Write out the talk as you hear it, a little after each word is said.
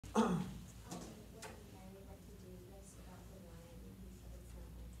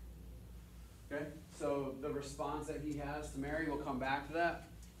the response that he has to Mary. We'll come back to that.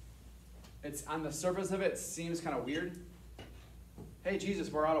 It's on the surface of it, it seems kind of weird. Hey,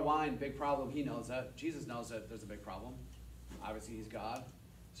 Jesus, we're out of wine. Big problem. He knows that. Jesus knows that there's a big problem. Obviously, he's God.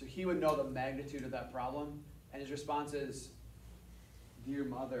 So he would know the magnitude of that problem. And his response is, dear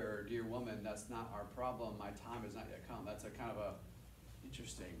mother or dear woman, that's not our problem. My time has not yet come. That's a kind of a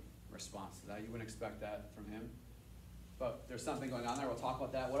interesting response to that. You wouldn't expect that from him. But there's something going on there. We'll talk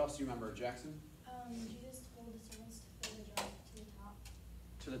about that. What else do you remember, Jackson? Jesus told the servants to fill the jar to the top.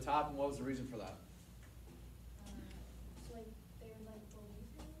 To the top, and what was the reason for that? So they would believe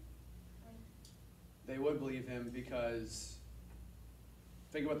him. They would believe him because,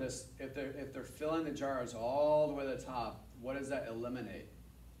 think about this, if they're filling the jars all the way to the top, what does that eliminate?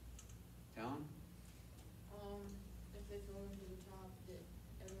 Talon? If they fill them to the top, that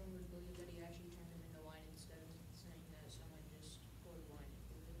everyone would believe that he actually turned them into wine instead of saying that someone just poured wine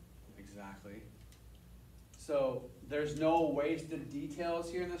into it. Exactly. So there's no wasted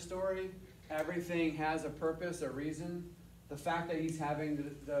details here in the story. Everything has a purpose, a reason. The fact that he's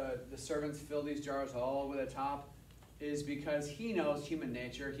having the servants fill these jars all the way to the top is because he knows human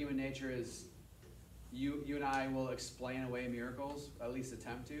nature. Human nature is, you and I will explain away miracles, at least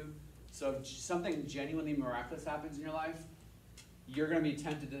attempt to. So if something genuinely miraculous happens in your life, you're going to be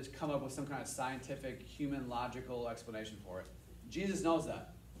tempted to come up with some kind of scientific, human, logical explanation for it. Jesus knows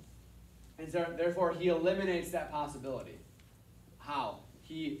that. And so, therefore, he eliminates that possibility. How?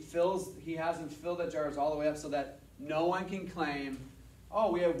 He has them fill the jars all the way up so that no one can claim,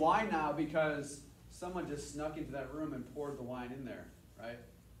 oh, we have wine now because someone just snuck into that room and poured the wine in there, right?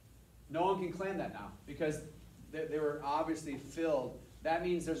 No one can claim that now because they were obviously filled. That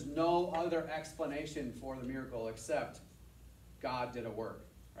means there's no other explanation for the miracle except God did a work,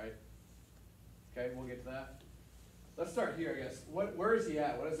 right? Okay, we'll get to that. Let's start here, I guess. Where is he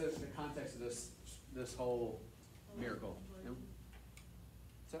at? What is the context of this whole miracle?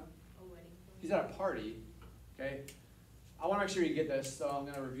 What's that? A wedding. He's at a party, okay? I want to make sure you get this, so I'm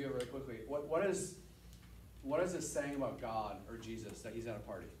going to review it really quickly. What is this saying about God or Jesus that he's at a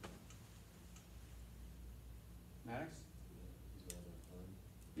party? Maddox?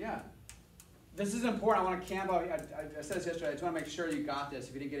 Yeah. This is important. I want to camp out. I said this yesterday. I just want to make sure you got this.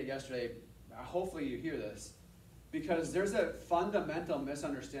 If you didn't get it yesterday, hopefully you hear this. Because there's a fundamental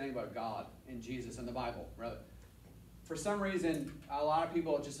misunderstanding about God and Jesus and the Bible, rather. For some reason, a lot of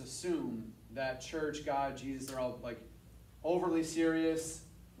people just assume that church, God, Jesus are all like overly serious,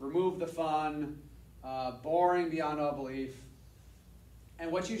 remove the fun, boring beyond all belief. And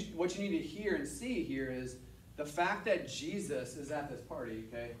what you need to hear and see here is the fact that Jesus is at this party,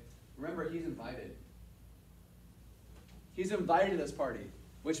 okay? Remember, he's invited. He's invited to this party,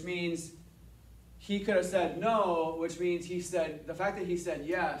 which means he could have said no, which means the fact that he said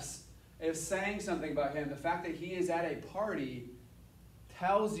yes is saying something about him. The fact that he is at a party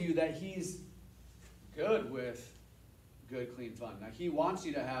tells you that he's good with good, clean fun. Now, he wants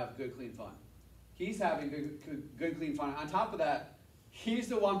you to have good, clean fun. He's having good, clean fun. On top of that, he's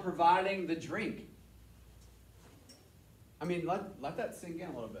the one providing the drink. I mean, let that sink in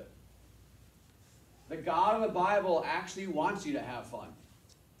a little bit. The God of the Bible actually wants you to have fun.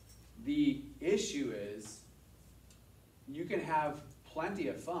 The issue is you can have plenty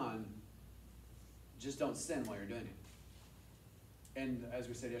of fun, just don't sin while you're doing it. And as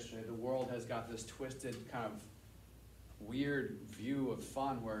we said yesterday, the world has got this twisted kind of weird view of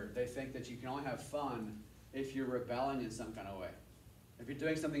fun where they think that you can only have fun if you're rebelling in some kind of way. If you're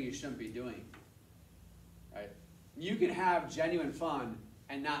doing something you shouldn't be doing. Right? You can have genuine fun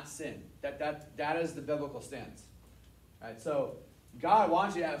and not sin. That is the biblical stance. Right? So God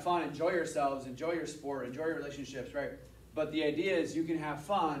wants you to have fun, enjoy yourselves, enjoy your sport, enjoy your relationships, right? But the idea is you can have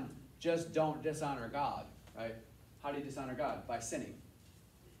fun, just don't dishonor God, right? How do you dishonor God? By sinning.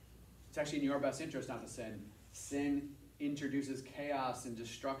 It's actually in your best interest not to sin. Sin introduces chaos and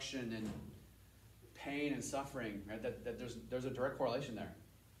destruction and pain and suffering, right? That there's a direct correlation there.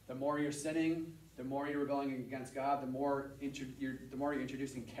 The more you're sinning, the more you're rebelling against God, the more you're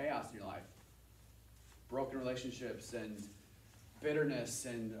introducing chaos in your life. Broken relationships and bitterness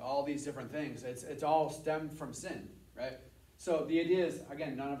and all these different things. It's all stemmed from sin, right? So the idea is,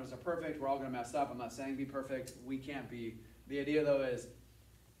 again, none of us are perfect. We're all going to mess up. I'm not saying be perfect. We can't be. The idea, though, is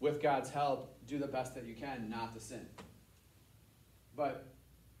with God's help, do the best that you can not to sin. But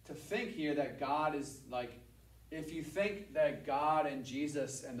to think here that God is like, if you think that God and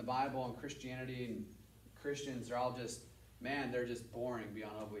Jesus and the Bible and Christianity and Christians are all just, man, they're just boring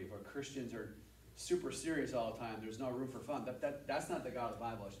beyond all belief, or Christians are super serious all the time, there's no room for fun. That's not the God of the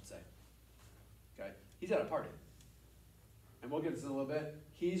Bible, I should say. Okay? He's at a party. and we'll get to this in a little bit,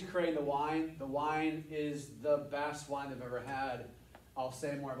 he's creating the wine. The wine is the best wine they've ever had. I'll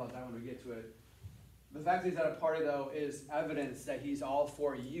say more about that when we get to it. The fact that he's at a party, though, is evidence that he's all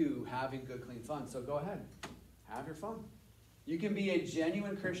for you having good, clean fun. So go ahead. Have your fun. You can be a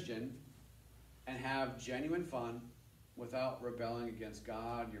genuine Christian and have genuine fun without rebelling against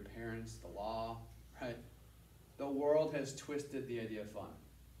God, your parents, the law, right? The world has twisted the idea of fun.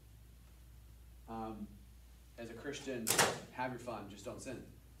 As a Christian, have your fun, just don't sin,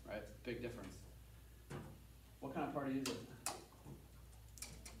 right? Big difference. What kind of party is it?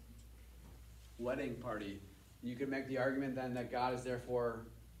 Wedding party. You could make the argument then that God is therefore,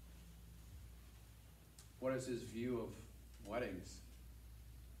 what is his view of weddings?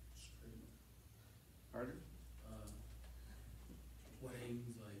 Harder?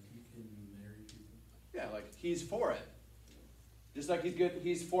 Weddings, like you can marry people. Yeah, like he's for it. Just like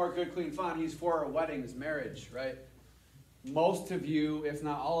he's for good, clean fun, he's for weddings, marriage, right? Most of you, if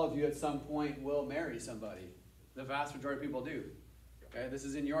not all of you, at some point will marry somebody. The vast majority of people do. Okay, this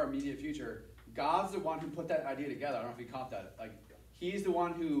is in your immediate future. God's the one who put that idea together. I don't know if you caught that. Like, he's the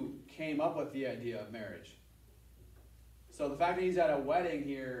one who came up with the idea of marriage. So the fact that he's at a wedding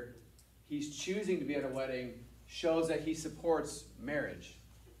here, he's choosing to be at a wedding, shows that he supports marriage.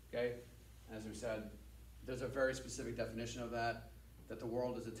 Okay? As we said, there's a very specific definition of that the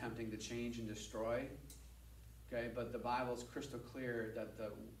world is attempting to change and destroy. Okay? But the Bible is crystal clear that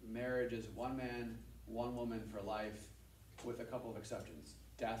the marriage is one man, one woman for life, with a couple of exceptions.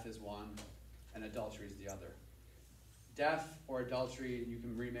 Death is one, and adultery is the other. Death or adultery, you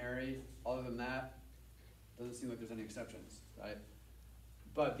can remarry. Other than that, doesn't seem like there's any exceptions, right?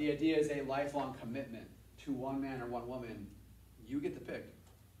 But the idea is a lifelong commitment to one man or one woman. You get to pick.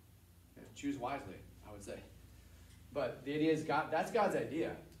 Choose wisely, I would say. But the idea is that's God's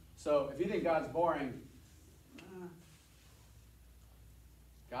idea. So if you think God's boring,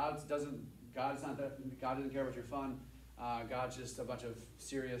 God doesn't care about your fun. God's just a bunch of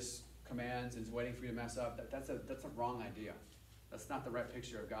serious commands and is waiting for you to mess up. That's a wrong idea. That's not the right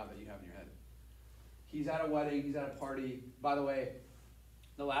picture of God that you have in your head. He's at a wedding. He's at a party. By the way,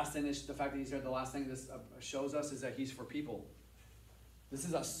 the fact that he's here, the last thing this shows us is that he's for people. This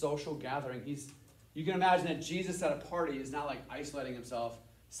is a social gathering. You can imagine that Jesus at a party is not like isolating himself,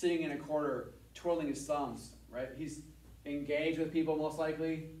 sitting in a corner, twirling his thumbs, right? He's engaged with people most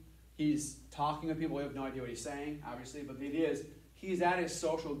likely. He's talking with people. We have no idea what he's saying, obviously. But the idea is he's at his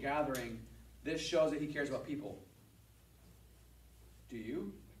social gathering. This shows that he cares about people. Do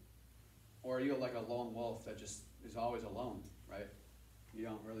you? Or are you like a lone wolf that just is always alone, right? You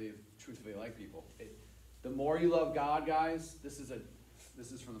don't really truthfully like people. The more you love God, guys, this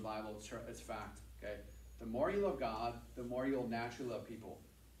is from the Bible. It's fact, okay? The more you love God, the more you'll naturally love people.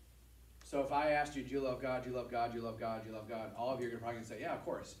 So if I asked you, do you love God, do you love God, do you love God, do you love God? All of you are probably going to say, yeah, of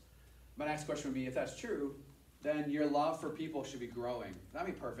course. My next question would be, if that's true, then your love for people should be growing. Not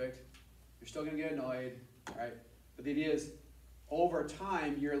be perfect. You're still going to get annoyed, right? But the idea is, over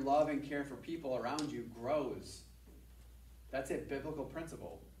time, your love and care for people around you grows. That's a biblical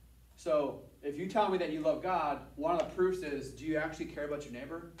principle. So if you tell me that you love God, one of the proofs is, do you actually care about your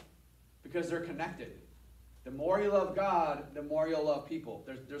neighbor? Because they're connected. The more you love God, the more you'll love people.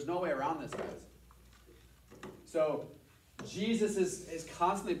 There's no way around this, guys. So Jesus is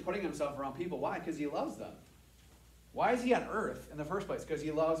constantly putting himself around people. Why? Because he loves them. Why is he on earth in the first place? Because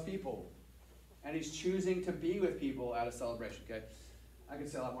he loves people. And he's choosing to be with people at a celebration, okay? I could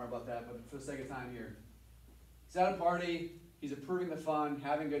say a lot more about that, but for the sake of time here. He's at a party. He's approving the fun,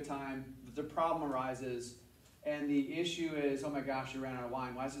 having a good time. The problem arises, and the issue is, oh my gosh, you ran out of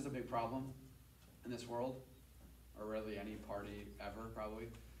wine. Why is this a big problem in this world? Or really any party ever, probably.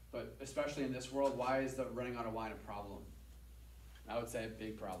 But especially in this world, why is the running out of wine a problem? I would say a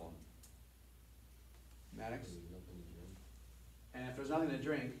big problem. Maddox? And if there's nothing to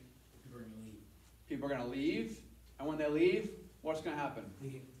drink, People are gonna leave. people are going to leave. And when they leave, what's going to happen? They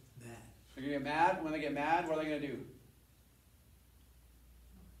get mad. They're going to get mad. When they get mad, what are they going to do?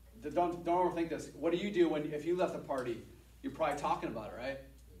 Don't overthink this. What do you do if you left the party? You're probably talking about it, right?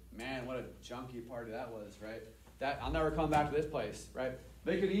 Man, what a junky party that was, right? I'll never come back to this place, right?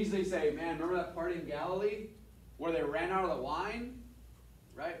 They could easily say, man, remember that party in Galilee where they ran out of the wine,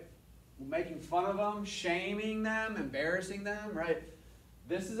 right? Making fun of them, shaming them, embarrassing them, right?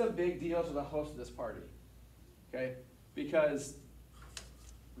 This is a big deal to the host of this party, okay? Because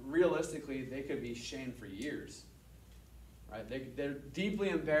realistically, they could be shamed for years, right? They're deeply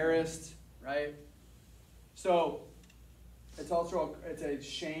embarrassed, right? So it's a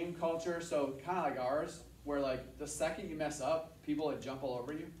shame culture, so kind of like ours, where like the second you mess up, people like jump all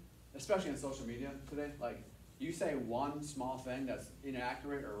over you, especially on social media today. Like You say one small thing that's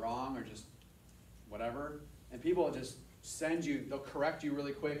inaccurate or wrong or just whatever, and people will just send you, they'll correct you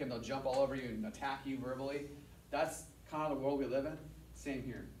really quick and they'll jump all over you and attack you verbally. That's kind of the world we live in. Same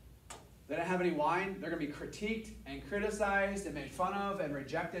here. They don't have any wine, they're going to be critiqued and criticized and made fun of and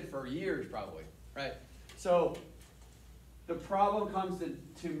rejected for years probably, right? So the problem comes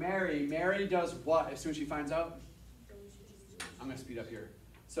to Mary. Mary does what as soon as she finds out? I'm going to speed up here.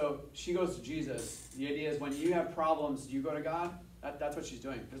 So she goes to Jesus. The idea is when you have problems, you go to God. That's what she's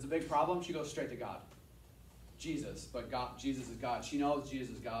doing. If there's a big problem, she goes straight to God. Jesus, but God, Jesus is God. She knows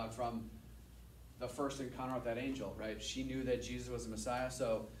Jesus is God from the first encounter with that angel, right? She knew that Jesus was the Messiah,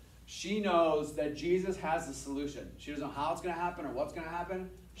 so she knows that Jesus has the solution. She doesn't know how it's going to happen or what's going to happen.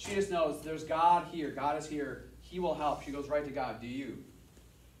 She just knows there's God here. God is here. He will help. She goes right to God. Do you?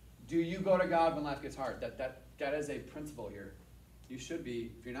 Do you go to God when life gets hard? That is a principle here. You should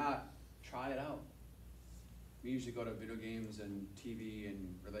be. If you're not, try it out. We usually go to video games and TV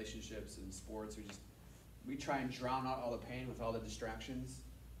and relationships and sports. We try and drown out all the pain with all the distractions,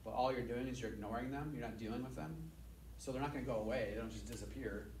 but all you're doing is you're ignoring them. You're not dealing with them. So they're not going to go away. They don't just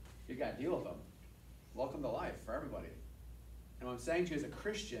disappear. You got to deal with them. Welcome to life for everybody. And what I'm saying to you as a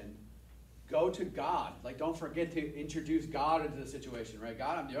Christian, go to God. Like, don't forget to introduce God into the situation, right?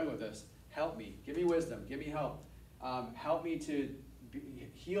 God, I'm dealing with this. Help me. Give me wisdom. Give me help. Help me to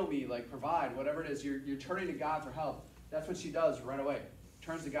heal me, like provide, whatever it is. You're turning to God for help. That's what she does right away.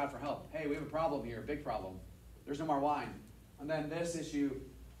 Turns to God for help. Hey, we have a problem here, a big problem. There's no more wine. And then this issue,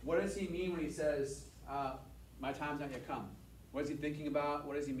 what does he mean when he says, my time's not yet come? What is he thinking about?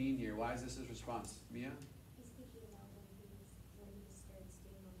 What does he mean here? Why is this his response? Mia? He's thinking about when he starts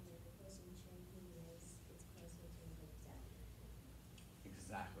doing all the miracles and showing who he is, it's closer to his death.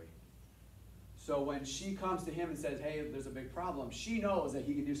 Exactly. So when she comes to him and says, hey, there's a big problem, she knows that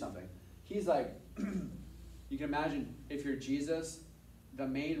he can do something. He's like, you can imagine if you're Jesus, the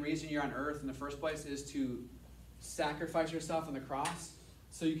main reason you're on earth in the first place is to sacrifice yourself on the cross.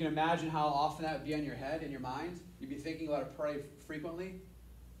 So you can imagine how often that would be on your head, in your mind. You'd be thinking about it pretty frequently.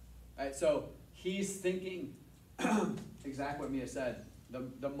 Right, so he's thinking exactly what Mia said.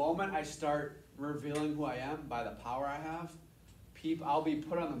 The moment I start revealing who I am by the power I have, I'll be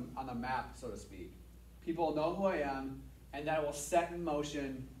put on the map, so to speak. People will know who I am, and that will set in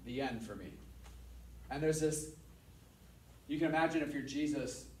motion the end for me. And there's this, you can imagine if you're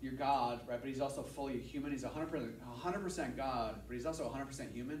Jesus, you're God, right? But he's also fully human. He's 100% God, but he's also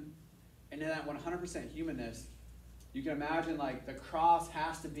 100% human. And in that 100% humanness, you can imagine like the cross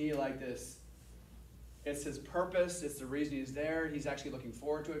has to be like this. It's his purpose. It's the reason he's there. He's actually looking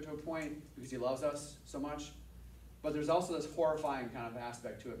forward to it to a point because he loves us so much. But there's also this horrifying kind of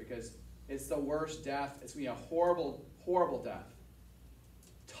aspect to it because it's the worst death. It's going to be a horrible, horrible death.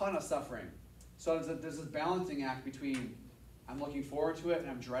 Ton of suffering. So there's this balancing act between I'm looking forward to it and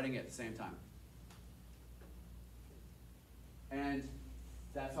I'm dreading it at the same time. And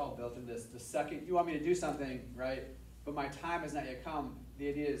that's all built in this. The second you want me to do something, right, but my time has not yet come, the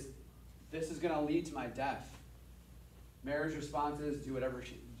idea is this is going to lead to my death. Mary's response is do whatever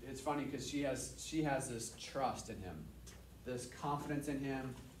it's funny because she has this trust in him, this confidence in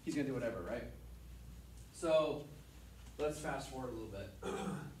him. He's going to do whatever, right? So let's fast forward a little bit.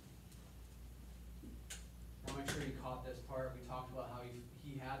 I'll make sure you caught this part. We talked about how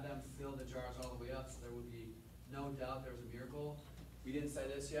he had them fill the jars all the way up so there would be no doubt there was a miracle. We didn't say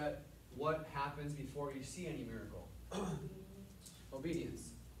this yet. What happens before you see any miracle?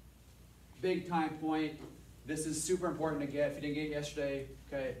 Obedience. Big time point. This is super important to get. If you didn't get it yesterday,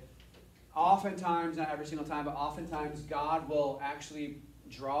 okay. Oftentimes, not every single time, but oftentimes God will actually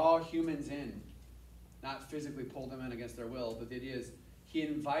draw humans in. Not physically pull them in against their will, but the idea is he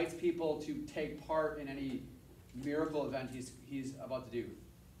invites people to take part in any miracle event he's about to do.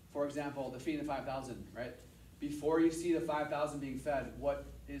 For example, the feeding the 5,000, right? Before you see the 5,000 being fed, what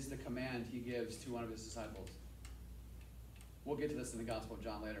is the command he gives to one of his disciples? We'll get to this in the Gospel of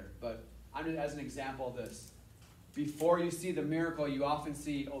John later, but I'm just as an example of this. Before you see the miracle, you often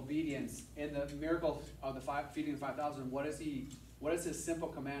see obedience. In the miracle of the feeding the 5,000, what is his simple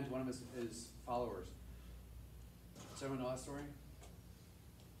command to one of his followers? Does everyone know that story?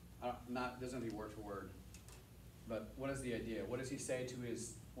 Doesn't have to be word for word. But what is the idea? What does he say to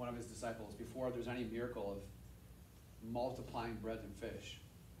one of his disciples before there's any miracle of multiplying bread and fish?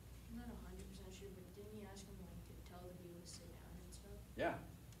 I'm not 100% sure, but didn't he ask him to tell the people to sit down and stuff? Yeah,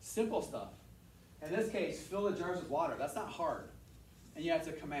 simple stuff. In this case, fill the jars with water. That's not hard. And yet it's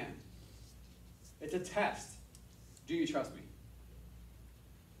a command. It's a test. Do you trust me?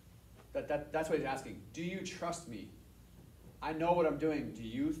 That's what he's asking. Do you trust me? I know what I'm doing. Do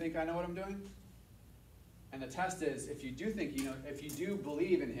you think I know what I'm doing? And the test is, if you do think, if you do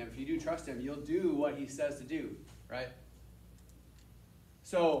believe in him, if you do trust him, you'll do what he says to do, right?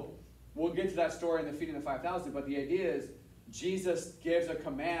 So we'll get to that story in the feeding of the 5,000, but the idea is Jesus gives a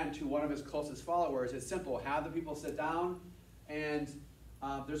command to one of his closest followers. It's simple. Have the people sit down, and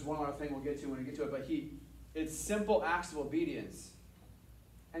there's one other thing we'll get to when we get to it, but it's simple acts of obedience.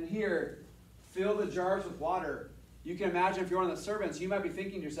 And here, fill the jars with water. You can imagine if you're one of the servants, you might be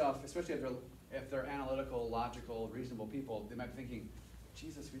thinking to yourself, especially if they're analytical, logical, reasonable people, they might be thinking,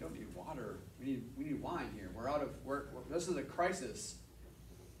 Jesus, we don't need water. We need wine here. This is a crisis.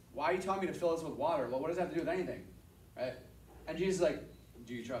 Why are you telling me to fill this with water? Well, what does that have to do with anything? Right? And Jesus is like,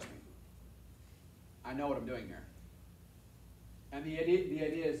 do you trust me? I know what I'm doing here. And the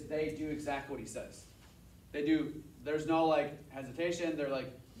idea is they do exactly what he says. They do. There's no hesitation.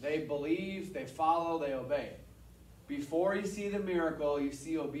 They believe, they follow, they obey. Before you see the miracle, you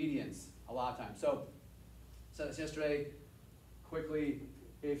see obedience a lot of times. So, I said this yesterday, quickly,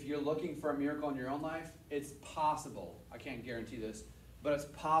 if you're looking for a miracle in your own life, it's possible, I can't guarantee this, but it's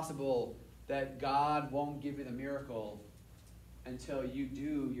possible that God won't give you the miracle until you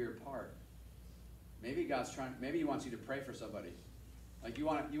do your part. Maybe maybe he wants you to pray for somebody. Like you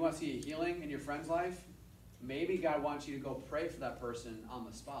want to see a healing in your friend's life? Maybe God wants you to go pray for that person on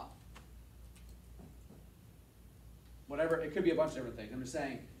the spot. Whatever, it could be a bunch of different things. I'm just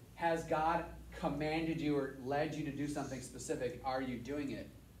saying, has God commanded you or led you to do something specific? Are you doing it?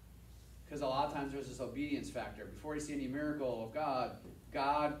 Because a lot of times there's this obedience factor. Before you see any miracle of God,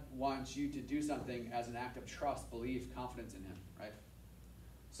 God wants you to do something as an act of trust, belief, confidence in him, right?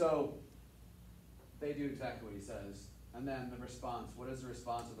 So they do exactly what he says. And then the response. What is the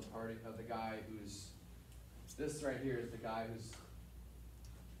response of the guy who's, this right here is the guy who's,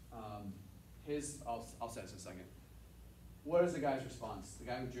 I'll say this in a second. What is the guy's response? The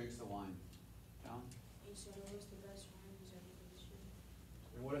guy who drinks the wine. Cal? He said it was the best wine he's ever tasted.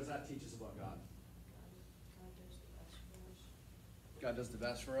 And what does that teach us about God? God does the best for us. God does the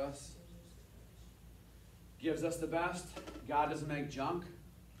best for us. Gives us the best. God doesn't make junk.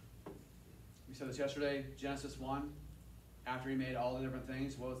 We said this yesterday, Genesis 1. After he made all the different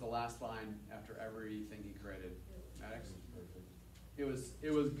things, what was the last line after everything he created? Maddox? It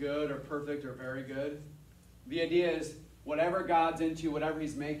was good or perfect or very good. The idea is, whatever God's into, whatever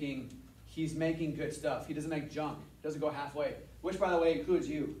he's making good stuff. He doesn't make junk. He doesn't go halfway. Which, by the way, includes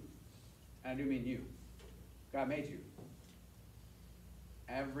you. And I do mean you. God made you.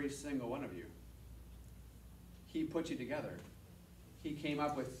 Every single one of you. He put you together. He came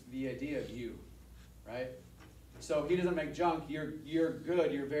up with the idea of you. Right? So he doesn't make junk. You're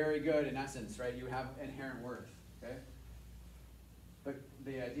good. You're very good in essence. Right? You have inherent worth. Okay? But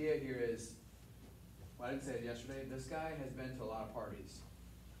the idea here is, well, I didn't say it yesterday, this guy has been to a lot of parties.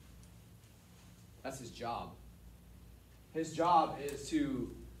 That's his job. His job is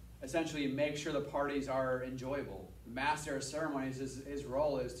to essentially make sure the parties are enjoyable. The master of ceremonies, his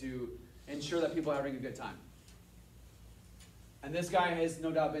role is to ensure that people are having a good time. And this guy has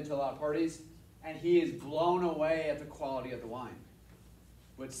no doubt been to a lot of parties, and he is blown away at the quality of the wine,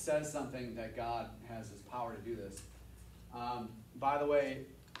 which says something that God has his power to do this. By the way,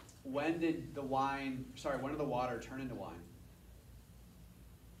 when did the water turn into wine?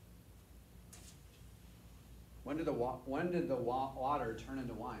 When did the water turn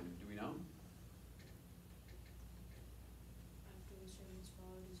into wine? Do we know? After the servants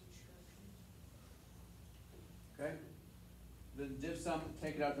followed his instructions. Okay. Did some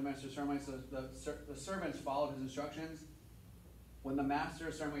take it out the master of ceremonies? So the servants followed his instructions. When the master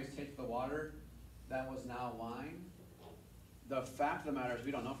of ceremonies tasted the water, that was now wine. The fact of the matter is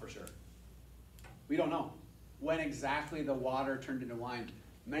we don't know for sure. We don't know when exactly the water turned into wine.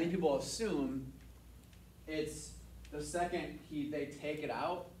 Many people assume it's the second they take it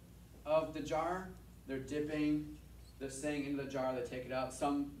out of the jar, they're dipping this thing into the jar, they take it out.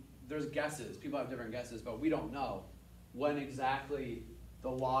 There's guesses. People have different guesses, but we don't know when exactly the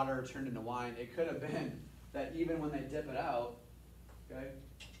water turned into wine. It could have been that even when they dip it out, okay,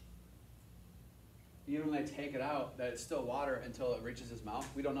 even when they take it out, that it's still water until it reaches his mouth.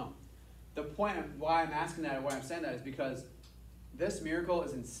 We don't know. The point of why I'm asking that, or why I'm saying that, is because this miracle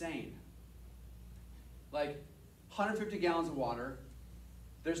is insane. Like 150 gallons of water.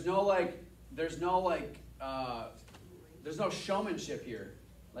 There's no showmanship here,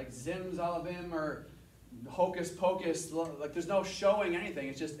 like zimzalabim or hocus pocus. Like there's no showing anything.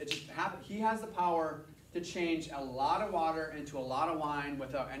 It just happened. He has the power to change a lot of water into a lot of wine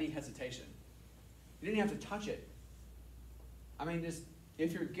without any hesitation. You didn't have to touch it. I mean,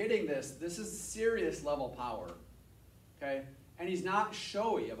 if you're getting this is serious level power. Okay? And he's not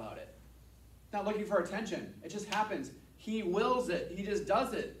showy about it. Not looking for attention. It just happens. He wills it. He just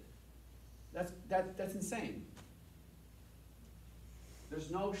does it. That's insane. There's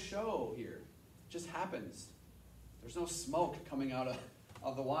no show here. It just happens. There's no smoke coming out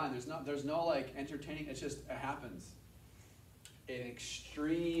of the wine. There's no like entertaining. It happens. An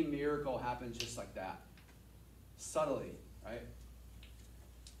extreme miracle happens just like that. Subtly, right?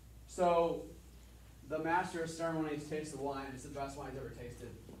 So the master of ceremonies tastes the wine. It's the best wine he's ever tasted.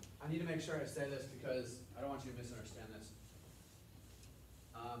 I need to make sure I say this because I don't want you to misunderstand this.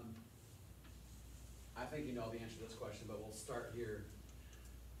 I think you know the answer to this question, but we'll start here.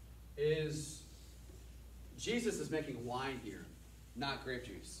 Jesus is making wine here, not grape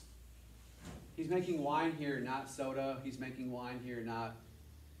juice. He's making wine here, not soda. He's making wine here, not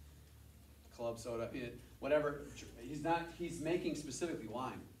club soda. Whatever. He's making specifically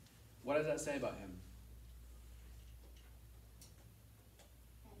wine. What does that say about him? That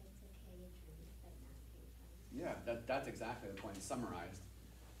it's okay to drink, but not be fun. Yeah, that's exactly the point. It's summarized.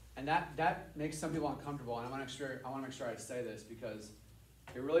 And that makes some people uncomfortable, and I want to make sure I say this because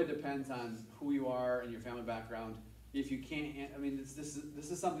it really depends on who you are and your family background. If you can't, this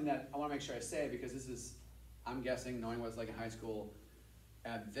is something that I want to make sure I say because this is, I'm guessing, knowing what it's like in high school,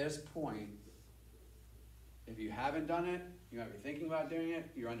 at this point, if you haven't done it, you might be thinking about doing it,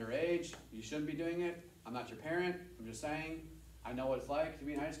 you're underage, you shouldn't be doing it. I'm not your parent, I'm just saying, I know what it's like to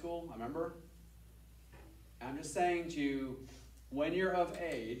be in high school, I remember. And I'm just saying to you, when you're of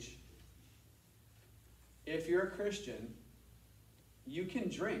age, if you're a Christian, you can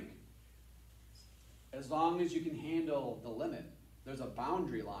drink as long as you can handle the limit. There's a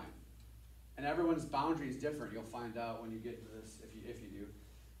boundary line. And everyone's boundary is different. You'll find out when you get into this, if you do.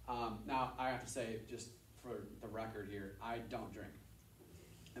 Now, I have to say, just for the record here, I don't drink.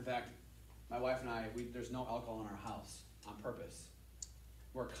 In fact, my wife and I, there's no alcohol in our house on purpose.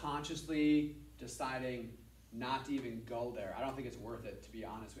 We're consciously deciding not to even go there. I don't think it's worth it, to be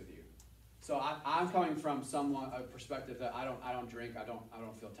honest with you. So I'm coming from a perspective that I don't drink. I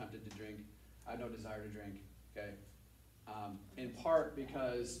don't feel tempted to drink. I have no desire to drink. Okay, in part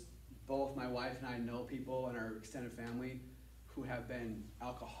because both my wife and I know people in our extended family who have been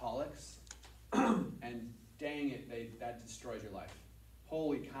alcoholics, and dang it, that destroys your life.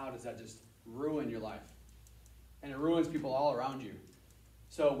 Holy cow, does that just ruin your life? And it ruins people all around you.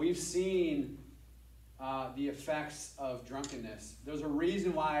 So we've seen the effects of drunkenness. There's a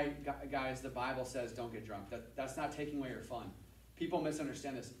reason why, guys, the Bible says don't get drunk. That's not taking away your fun. People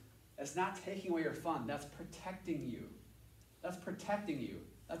misunderstand this. It's not taking away your fun. That's protecting you. That's protecting you.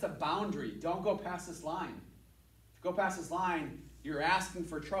 That's a boundary. Don't go past this line. If you go past this line, you're asking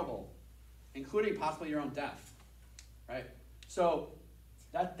for trouble, including possibly your own death. Right? So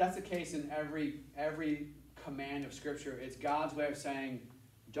that's the case in every command of Scripture. It's God's way of saying,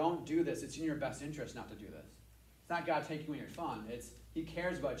 don't do this. It's in your best interest not to do this. It's not God taking away your fun. He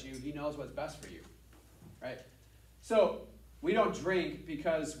cares about you. He knows what's best for you. Right? So we don't drink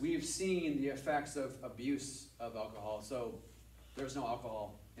because we've seen the effects of abuse of alcohol. So there's no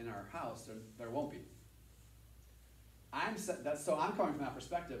alcohol in our house. There won't be. So I'm coming from that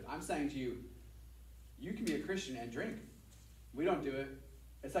perspective. I'm saying to you, you can be a Christian and drink. We don't do it.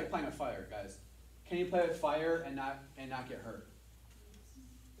 It's like playing with fire, guys. Can you play with fire and not get hurt?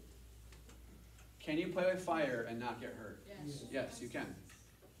 Can you play with fire and not get hurt? Yes. Yes, you can.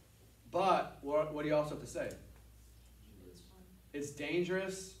 But what do you also have to say? It's fun. It's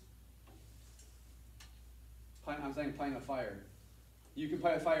dangerous. I'm saying playing with fire. You can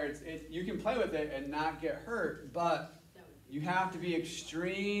play with fire. You can play with it and not get hurt, but you have to be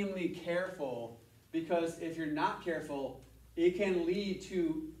extremely careful because if you're not careful, it can lead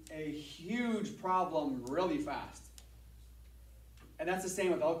to a huge problem really fast. And that's the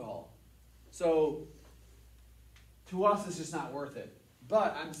same with alcohol. So to us, it's just not worth it.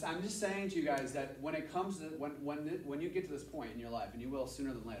 But I'm just saying to you guys that when it comes to when you get to this point in your life, and you will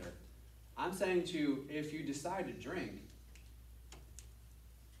sooner than later, I'm saying to you, if you decide to drink,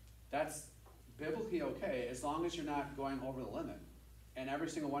 that's biblically okay as long as you're not going over the limit. And every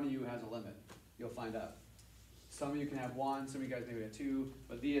single one of you has a limit. You'll find out. Some of you can have one, some of you guys maybe have two,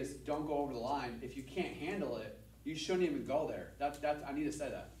 but the is don't go over the line. If you can't handle it, you shouldn't even go there. I need to say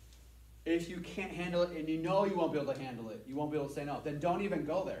that. If you can't handle it and you know you won't be able to handle it, you won't be able to say no, then don't even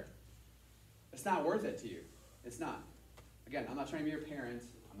go there. It's not worth it to you. It's not. Again, I'm not trying to be your parent.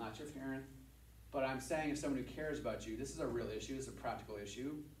 I'm not your parent. But I'm saying as someone who cares about you, this is a real issue. This is a practical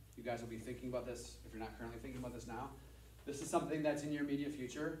issue. You guys will be thinking about this if you're not currently thinking about this now. This is something that's in your immediate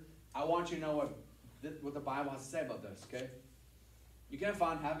future. I want you to know what the Bible has to say about this, okay? You can have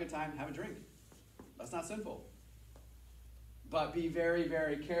fun, have a good time, have a drink. That's not sinful. But be very,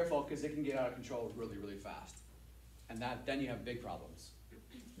 very careful because it can get out of control really, really fast. And then you have big problems.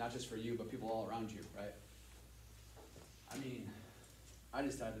 Not just for you, but people all around you, right? I mean, I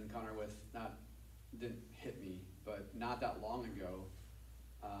just had an encounter with, didn't hit me, but not that long ago,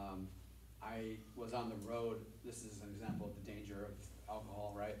 I was on the road. This is an example of the danger of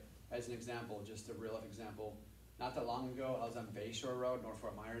alcohol, right? As an example, just a real life example. Not that long ago, I was on Bayshore Road, North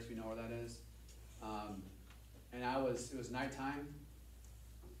Fort Myers, if you know where that is. And it was nighttime,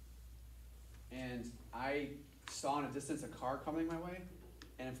 and I saw in a distance a car coming my way,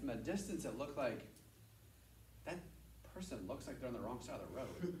 and from a distance it looked like, that person looks like they're on the wrong side of the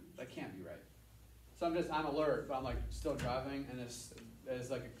road. That can't be right. So I'm alert, but I'm like still driving, and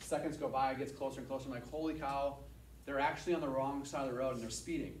as like seconds go by, it gets closer and closer. I'm like, holy cow, they're actually on the wrong side of the road and they're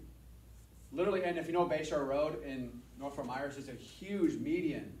speeding. Literally, and if you know Bayshore Road in North Fort Myers, it's a huge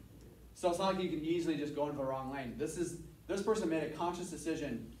median. So it's not like you can easily just go into the wrong lane. This person made a conscious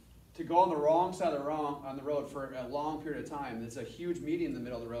decision to go on the wrong side of the road for a long period of time. It's a huge median in the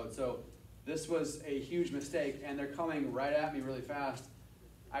middle of the road. So this was a huge mistake, and they're coming right at me really fast.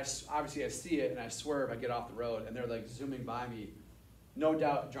 Obviously I see it and I swerve, I get off the road, and they're like zooming by me. No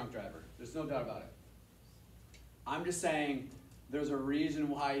doubt drunk driver. There's no doubt about it. I'm just saying there's a reason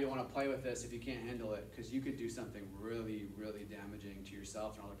why you don't want to play with this if you can't handle it, because you could do something really, really damaging to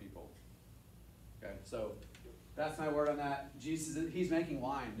yourself and other people. Okay, so that's my word on that. Jesus, he's making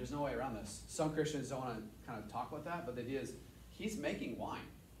wine. There's no way around this. Some Christians don't want to kind of talk about that, but the idea is he's making wine.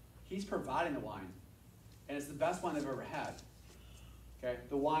 He's providing the wine. And it's the best wine they've ever had. Okay,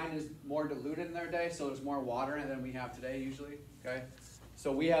 the wine is more diluted in their day, so there's more water in it than we have today usually. Okay,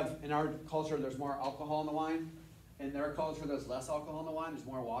 so we have, in our culture, there's more alcohol in the wine. In their culture, there's less alcohol in the wine, there's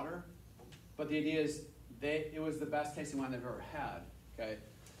more water. But the idea is, it was the best tasting wine they've ever had. Okay,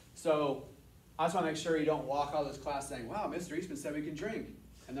 so I just want to make sure you don't walk out of this class saying, wow, Mr. Eastman said we can drink.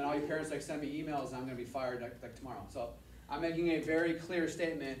 And then all your parents send me emails and I'm going to be fired like tomorrow. So I'm making a very clear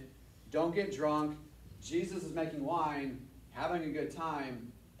statement. Don't get drunk. Jesus is making wine, having a good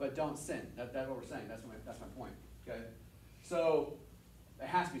time, but don't sin. That's what we're saying. That's my point. Okay. So it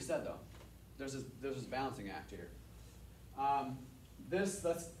has to be said though. There's this balancing act here.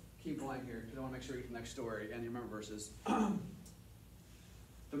 Let's keep going here because I want to make sure we get to the next story and you remember verses.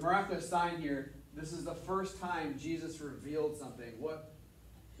 The miraculous sign here. This is the first time Jesus revealed something.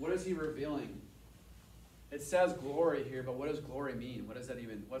 What is he revealing? It says glory here, but what does glory mean?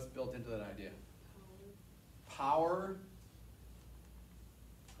 What's built into that idea? Power.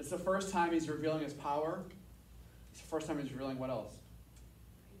 It's the first time he's revealing his power. It's the first time he's revealing what else?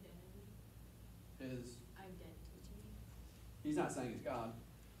 His Identity. He's not saying he's God.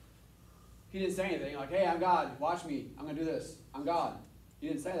 He didn't say anything like, hey, I'm God. Watch me. I'm going to do this. I'm God. He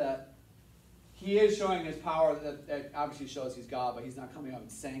didn't say that. He is showing his power that obviously shows he's God, but he's not coming up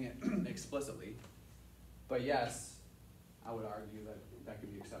and saying it explicitly. But yes, I would argue that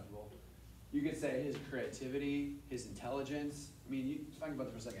could be acceptable. You could say his creativity, his intelligence. I mean, think about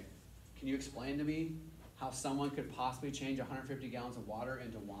it for a second. Can you explain to me how someone could possibly change 150 gallons of water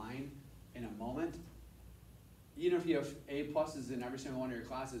into wine in a moment? Even if you have A+ in every single one of your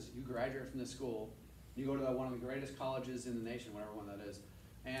classes, you graduate from this school, you go to one of the greatest colleges in the nation, whatever one that is,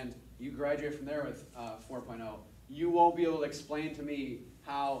 and you graduate from there with 4.0, you won't be able to explain to me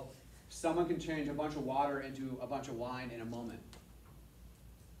how someone can change a bunch of water into a bunch of wine in a moment.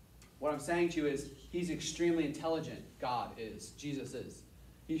 What I'm saying to you is he's extremely intelligent. God is. Jesus is.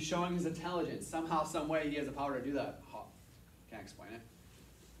 He's showing his intelligence. Somehow, some way, he has the power to do that. Can't explain it.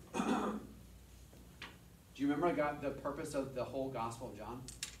 Do you remember the purpose of the whole Gospel of John?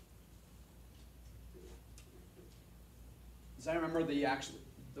 Does anyone remember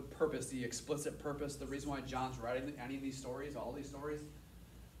the purpose, the explicit purpose, the reason why John's writing any of these stories, all these stories?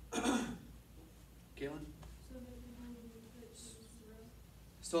 Kaylin?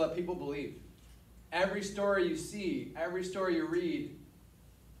 So that people believe. Every story you see, every story you read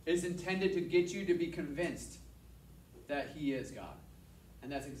is intended to get you to be convinced that he is God. And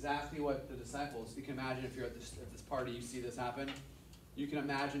that's exactly what the disciples, you can imagine if you're at this party, you see this happen. You can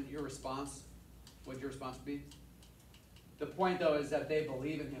imagine your response, what your response would be. The point, though, is that they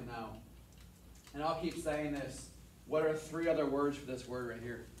believe in him now. And I'll keep saying this. What are 3 other words for this word right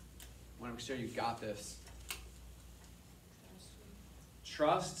here? I want to make sure you got this.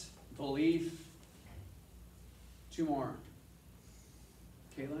 Trust, belief, 2 more.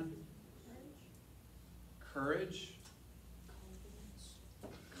 Caitlin? Courage.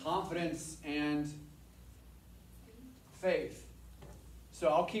 Confidence and faith. So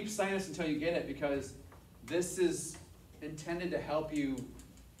I'll keep saying this until you get it, because this is intended to help you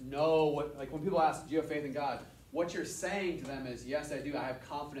know what, like when people ask, do you have faith in God? what you're saying to them is, yes, I do. I have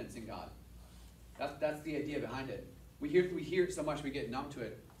confidence in God. That's the idea behind it. We hear it so much we get numb to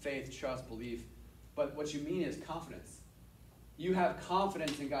it. Faith, trust, belief. But what you mean is confidence. You have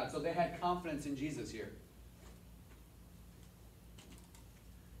confidence in God. So they had confidence in Jesus here.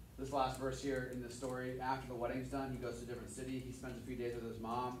 This last verse here in the story, after the wedding's done, he goes to a different city. He spends a few days with his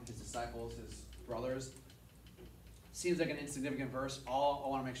mom, his disciples, his brothers. Seems like an insignificant verse. All I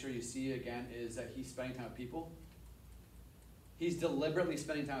want to make sure you see again is that he's spending time with people. He's deliberately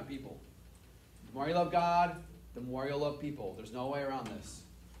spending time with people. The more you love God, the more you'll love people. There's no way around this.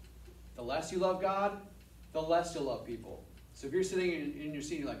 The less you love God, the less you'll love people. So if you're sitting in your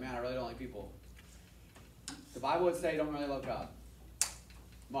seat and you're like, man, I really don't like people. The Bible would say you don't really love God.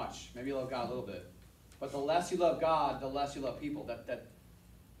 Much. Maybe you love God a little bit. But the less you love God, the less you love people. That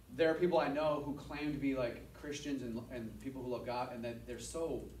there are people I know who claim to be like Christians and people who love God, and that they're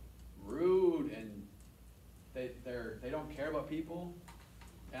so rude and they don't care about people.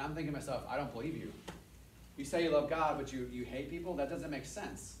 And I'm thinking to myself, I don't believe you. You say you love God, but you hate people? That doesn't make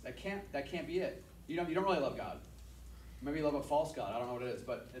sense. That can't be it. You don't really love God. Maybe you love a false God. I don't know what it is,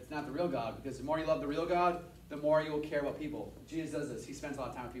 but it's not the real God, because the more you love the real God, the more you will care about people. Jesus does this. He spends a lot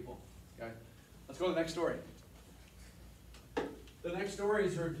of time with people. Okay? Let's go to the next story. The next story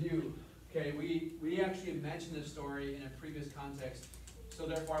is a review. Okay, we actually mentioned this story in a previous context, so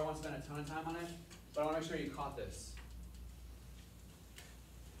therefore I won't spend a ton of time on it, but I want to make sure you caught this.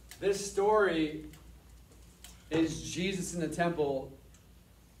 This story is Jesus in the temple.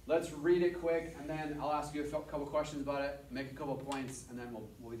 Let's read it quick, and then I'll ask you a couple questions about it, make a couple points, and then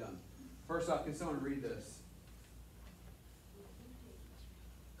we'll be done. First off, can someone read this?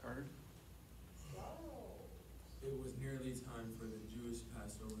 Carter? It was nearly time for the Jewish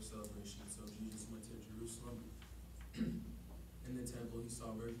Passover celebration, so Jesus went to Jerusalem. In the temple, he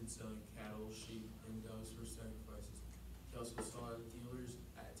saw merchants selling cattle, sheep, and doves for sacrifices. He also saw dealers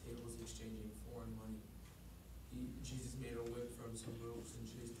at tables exchanging foreign money. Jesus made a whip from some ropes and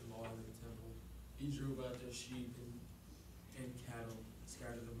chased them all out of the temple. He drove out the sheep and cattle,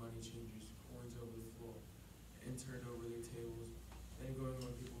 scattered the money changers' coins over the floor, and turned over their tables. Then going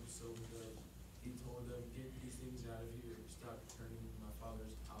on people with silver doves, he told them, "Get these things out of here. Stop turning my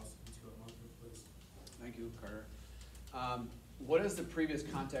father's house into a marketplace." Thank you, Carter. What is the previous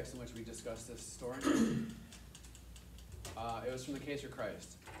context in which we discussed this story? It was from the Case for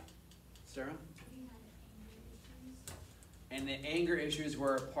Christ. Sarah? And the anger issues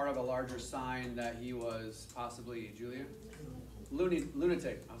were part of a larger sign that he was possibly, Julia?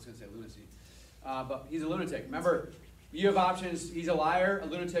 Lunatic. I was going to say lunacy. But he's a lunatic. Remember, you have options. He's a liar, a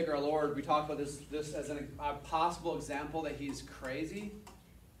lunatic, or a Lord. We talked about this as a possible example that he's crazy.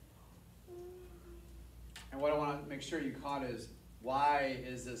 And what I want to make sure you caught is, why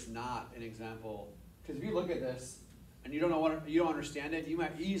is this not an example? Because if you look at this and you don't understand it, you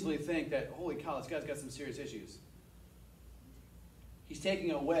might easily think that, holy cow, this guy's got some serious issues. He's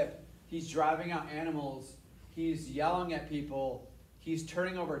taking a whip. He's driving out animals. He's yelling at people. He's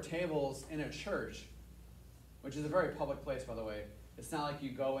turning over tables in a church, which is a very public place, by the way. It's not like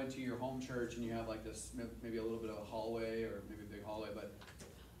you go into your home church and you have like this, maybe a little bit of a hallway or maybe a big hallway, but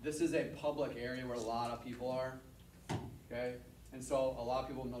this is a public area where a lot of people are, okay? And so a lot of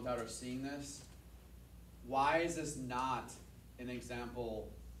people, no doubt, are seeing this. Why is this not an example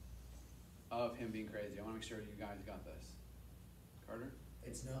of him being crazy? I want to make sure you guys got this. Carter?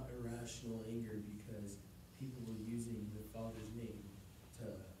 It's not irrational anger because people were using the Father's name to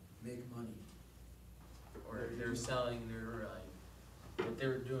make money. Or they're selling their, what they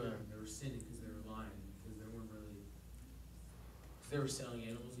were doing, they were sinning because they were lying, because they weren't really, because they were selling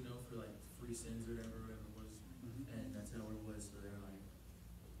animals, for like free sins or whatever it was, and that's not what it was, so they're like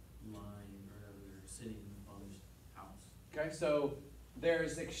lying or whatever, they're sitting in the Father's house. Okay, so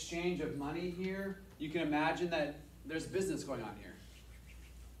there's exchange of money here. You can imagine that there's business going on here.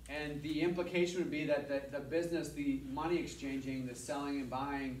 And the implication would be that the business, the money exchanging, the selling and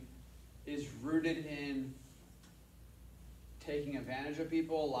buying, is rooted in taking advantage of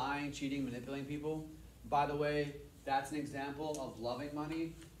people, lying, cheating, manipulating people. By the way, that's an example of loving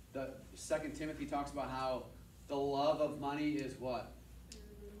money. The 2 Timothy talks about how the love of money is what?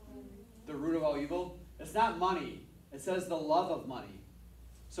 The root of all evil. It's not money. It says the love of money.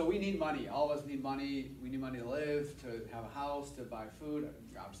 So we need money. All of us need money. We need money to live, to have a house, to buy food.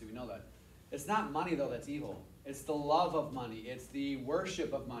 Obviously, we know that. It's not money, though, that's evil. It's the love of money. It's the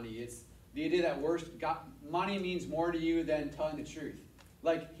worship of money. It's the idea that money means more to you than telling the truth.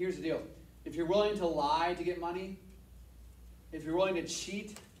 Like, here's the deal. If you're willing to lie to get money, if you're willing to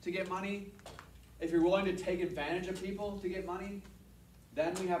cheat to get money, if you're willing to take advantage of people to get money,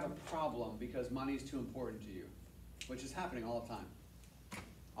 then we have a problem because money is too important to you. which is happening all the time.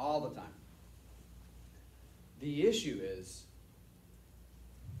 All the time. The issue is,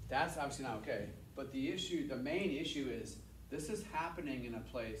 that's obviously not okay, but the main issue is, this is happening in a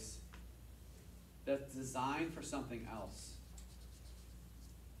place that's designed for something else.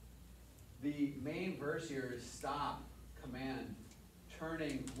 The main verse here is stop, command,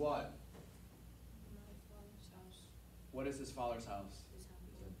 turning what? My Father's house What is his Father's house? is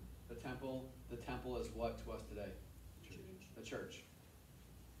happy. The temple. The temple is what to us today? Church. The church.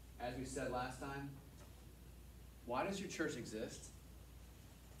 As we said last time, why does your church exist?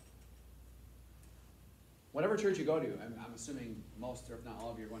 Whatever church you go to, I'm assuming most, or if not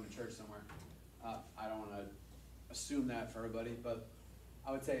all of you, are going to church somewhere. I don't want to assume that for everybody, but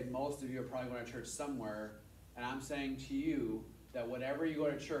I would say most of you are probably going to church somewhere, and I'm saying to you that whatever you go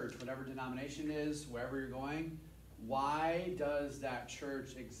to church, whatever denomination is, wherever you're going, why does that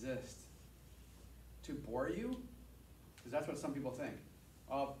church exist? To bore you? Because that's what some people think.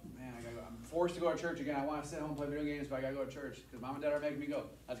 Oh man, I'm forced to go to church again. I want to sit home and play video games, but I gotta go to church because mom and dad are making me go.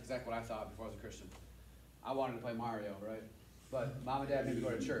 That's exactly what I thought before I was a Christian. I wanted to play Mario, right? But mom and dad made me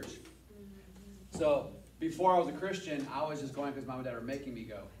go to church. So before I was a Christian, I was just going because mom and dad were making me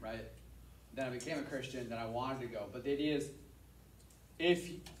go, right? Then I became a Christian, then I wanted to go. But the idea is,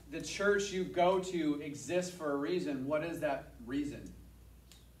 if the church you go to exists for a reason, what is that reason?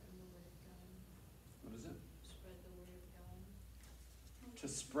 What is it? Spread the word of God. To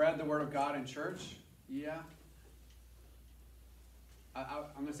spread the word of God in church? Yeah. I'm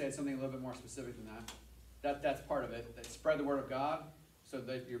going to say something a little bit more specific than that. That's part of it. That spread the word of God, so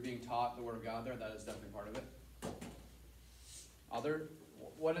that you're being taught the word of God there. That is definitely part of it.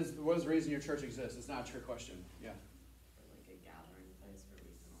 What is the reason your church exists? It's not a trick question. Yeah. For like a gathering place where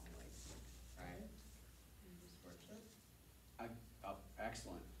we can all like pray and just worship.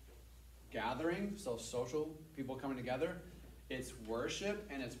 Excellent. Gathering, so social, people coming together. It's worship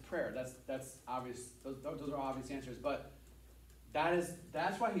and it's prayer. That's obvious. Those are obvious answers. But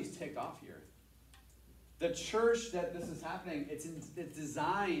that's why he's ticked off here. The church that this is happening, it's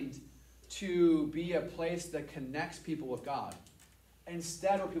designed to be a place that connects people with God.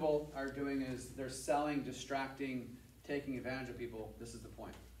 Instead, what people are doing is they're selling, distracting, taking advantage of people. This is the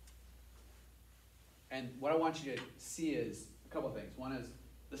point. And what I want you to see is a couple of things. One is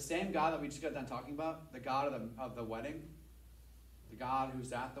the same God that we just got done talking about, the God of the wedding, the God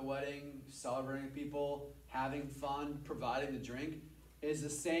who's at the wedding, celebrating people, having fun, providing the drink, is the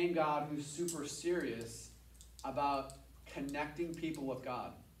same God who's super serious about connecting people with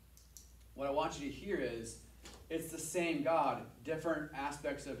God. What I want you to hear is, it's the same God, different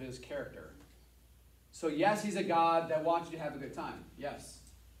aspects of his character. So yes, he's a God that wants you to have a good time. Yes,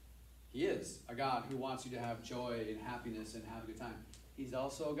 he is a God who wants you to have joy and happiness and have a good time. He's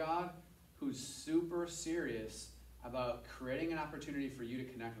also a God who's super serious about creating an opportunity for you to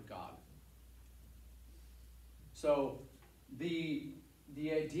connect with God. So the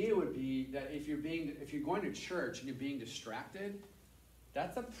idea would be that if you're going to church and you're being distracted,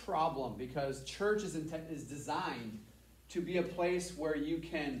 that's a problem, because church is designed to be a place where you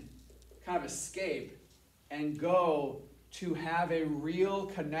can kind of escape and go to have a real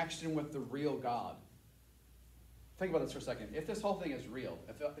connection with the real God. Think about this for a second. If this whole thing is real,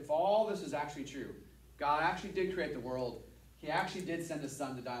 if all this is actually true, God actually did create the world. He actually did send his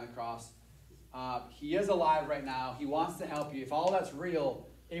son to die on the cross. He is alive right now. He wants to help you. If all that's real,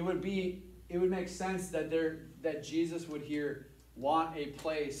 it would make sense that Jesus would want a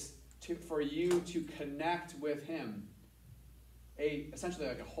place for you to connect with him. Essentially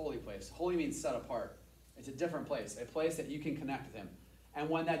like a holy place. Holy means set apart. It's a different place, a place that you can connect with him. And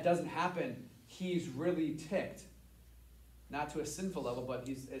when that doesn't happen, he's really ticked. Not to a sinful level, but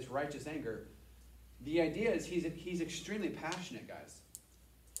it's righteous anger. The idea is he's extremely passionate, guys.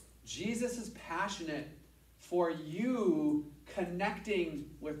 Jesus is passionate for you connecting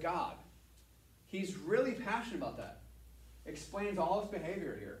with God. He's really passionate about that. Explains all his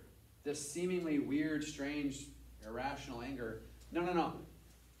behavior here. This seemingly weird, strange, irrational anger. No.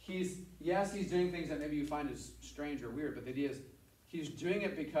 He's doing things that maybe you find as strange or weird, but the idea is he's doing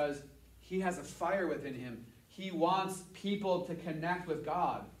it because he has a fire within him. He wants people to connect with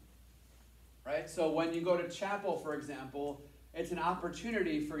God. Right? So when you go to chapel, for example, it's an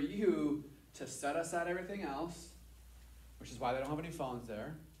opportunity for you to set aside everything else, which is why they don't have any phones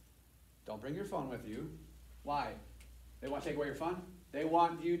there. Don't bring your phone with you. Why? They want to take away your fun? They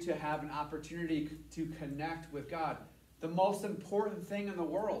want you to have an opportunity to connect with God. The most important thing in the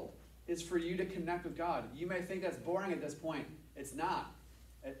world is for you to connect with God. You may think that's boring at this point. It's not.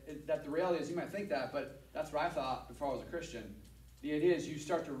 That the reality is you might think that, but that's what I thought before I was a Christian. The idea is you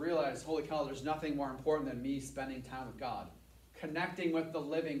start to realize, holy cow, there's nothing more important than me spending time with God. Connecting with the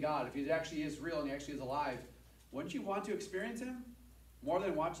living God. If he actually is real and he actually is alive, wouldn't you want to experience him more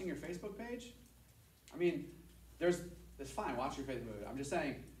than watching your Facebook page? I mean, it's fine, watch your Facebook page. I'm just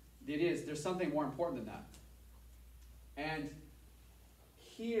saying, there's something more important than that. And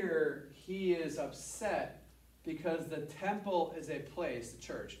here, he is upset because the temple is a place, the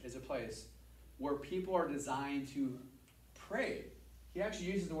church is a place where people are designed to pray. He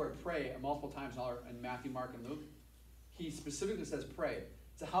actually uses the word pray multiple times in Matthew, Mark, and Luke. He specifically says pray.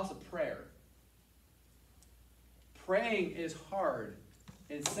 It's a house of prayer. Praying is hard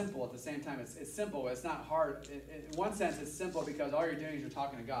and simple at the same time. It's simple. It's not hard. In one sense, it's simple because all you're doing is you're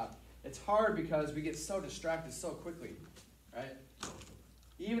talking to God. It's hard because we get so distracted so quickly, right?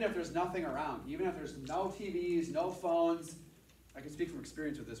 Even if there's nothing around, even if there's no TVs, no phones, I can speak from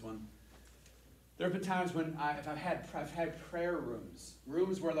experience with this one. There have been times when I've had prayer rooms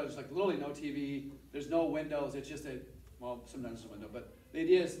where there's like literally no TV, there's no windows, it's just sometimes there's a window, but the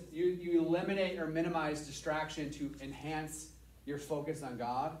idea is you eliminate or minimize distraction to enhance your focus on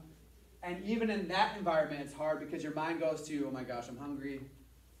God. And even in that environment, it's hard because your mind goes to, oh my gosh, I'm hungry.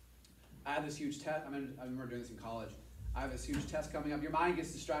 I have this huge test. I remember doing this in college. I have this huge test coming up. Your mind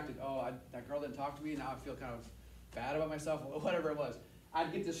gets distracted. Oh, that girl didn't talk to me. Now I feel kind of bad about myself, whatever it was.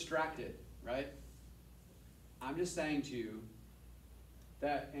 I'd get distracted, right? I'm just saying to you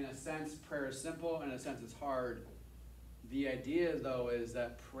that in a sense, prayer is simple. In a sense, it's hard. The idea, though, is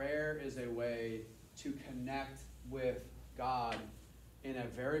that prayer is a way to connect with God in a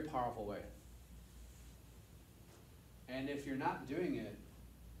very powerful way. And if you're not doing it,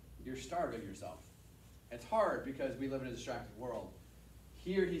 you're starving yourself. It's hard because we live in a distracted world.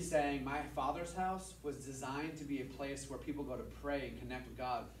 Here he's saying, my Father's house was designed to be a place where people go to pray and connect with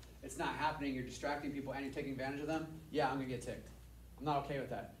God. It's not happening. You're distracting people and you're taking advantage of them. Yeah, I'm going to get ticked. I'm not okay with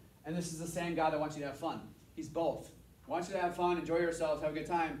that. And this is the same God that wants you to have fun. He's both. He wants you to have fun, enjoy yourselves, have a good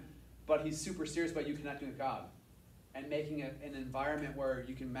time, but he's super serious about you connecting with God and making it an environment where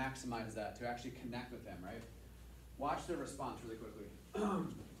you can maximize that to actually connect with him, right? Watch the response really quickly. First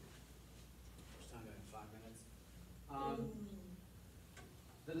time in 5 minutes.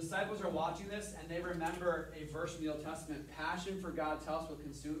 The disciples are watching this, and they remember a verse from the Old Testament. Passion for God's house will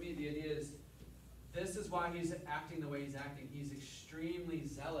consume me. The idea is, this is why he's acting the way he's acting. He's extremely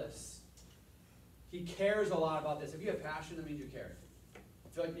zealous. He cares a lot about this. If you have passion, that means you care. I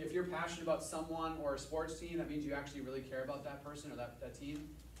feel like if you're passionate about someone or a sports team, that means you actually really care about that person or that team.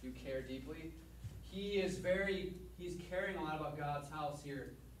 You care deeply. He's caring a lot about God's house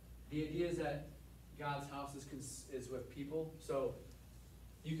here. The idea is that God's house is with people. So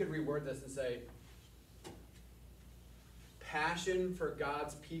you could reword this and say, passion for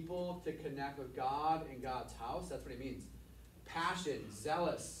God's people to connect with God and God's house. That's what he means. Passion,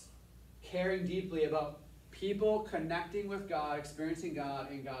 zealous, caring deeply about people connecting with God, experiencing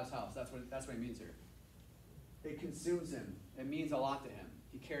God in God's house. That's what he means here. It consumes him. It means a lot to him.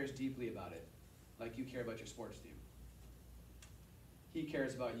 He cares deeply about it, like you care about your sports team. He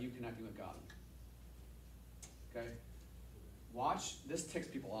cares about you connecting with God. Okay? Watch, this ticks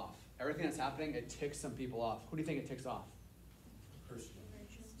people off. Everything that's happening, it ticks some people off. Who do you think it ticks off?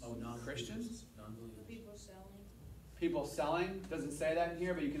 Christians. Oh, non-Christians? Non-believers. The people selling. People selling, doesn't say that in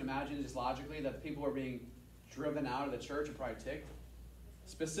here, but you can imagine just logically that people are being driven out of the church are probably ticked.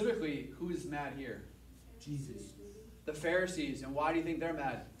 Specifically, who's mad here? Jesus. The Pharisees. And why do you think they're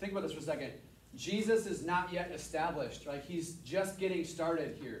mad? Think about this for a second. Jesus is not yet established. Like, he's just getting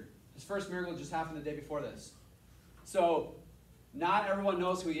started here. His first miracle just happened the day before this. So, not everyone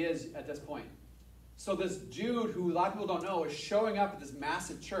knows who he is at this point. So this Jude, who a lot of people don't know, is showing up at this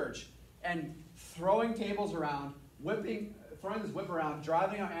massive church and throwing tables around, throwing this whip around,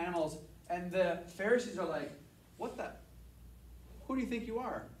 driving out animals, and the Pharisees are like, what the? Who do you think you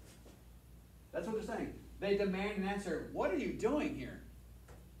are? That's what they're saying. They demand an answer. What are you doing here?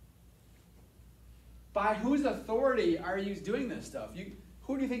 By whose authority are you doing this stuff?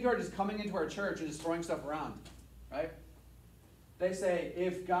 Who do you think you are just coming into our church and just throwing stuff around? Right? They say,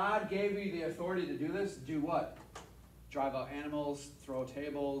 if God gave you the authority to do this, do what? Drive out animals, throw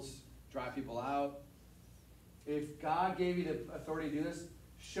tables, drive people out. If God gave you the authority to do this,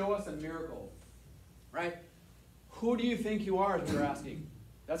 show us a miracle. Right? Who do you think you are, is what they're asking.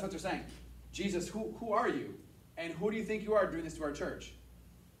 That's what they're saying. Jesus, who are you? And who do you think you are doing this to our church?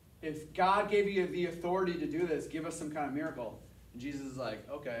 If God gave you the authority to do this, give us some kind of miracle. And Jesus is like,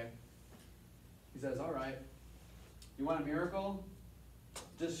 okay. He says, all right. You want a miracle?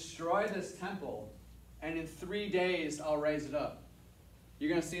 Destroy this temple, and in 3 days I'll raise it up. You're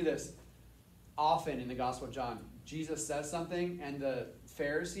going to see this often in the Gospel of John. Jesus says something and the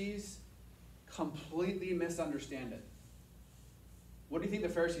Pharisees completely misunderstand it. What do you think the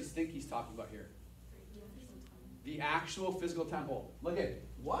Pharisees think he's talking about here? The actual physical temple. Look at,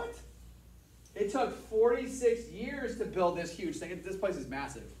 what? It took 46 years to build this huge thing. This place is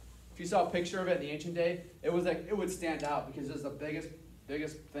massive. If you saw a picture of it in the ancient day, it was like, it would stand out because it was the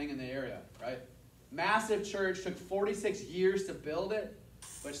biggest thing in the area, right? Massive church, took 46 years to build it,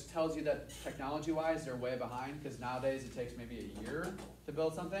 which tells you that technology-wise, they're way behind, because nowadays it takes maybe a year to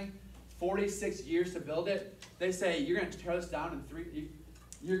build something. 46 years to build it. They say, you're going to tear this down in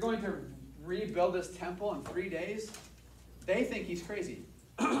you're going to rebuild this temple in 3 days? They think he's crazy.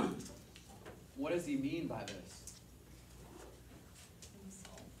 What does he mean by this?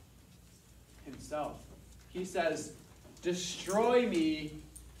 Himself. He says, destroy me,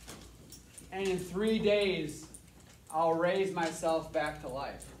 and in 3 days, I'll raise myself back to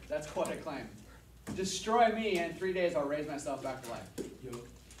life. That's quite a claim. Destroy me, and in 3 days, I'll raise myself back to life.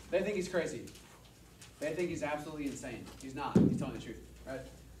 They think he's crazy. They think he's absolutely insane. He's not. He's telling the truth. Right?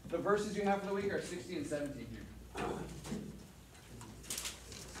 The verses you have for the week are 16 and 17 here.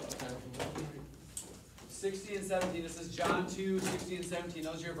 16 and 17. This is John 2, 16 and 17.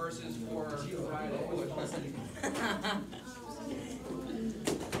 Those are your verses for Friday.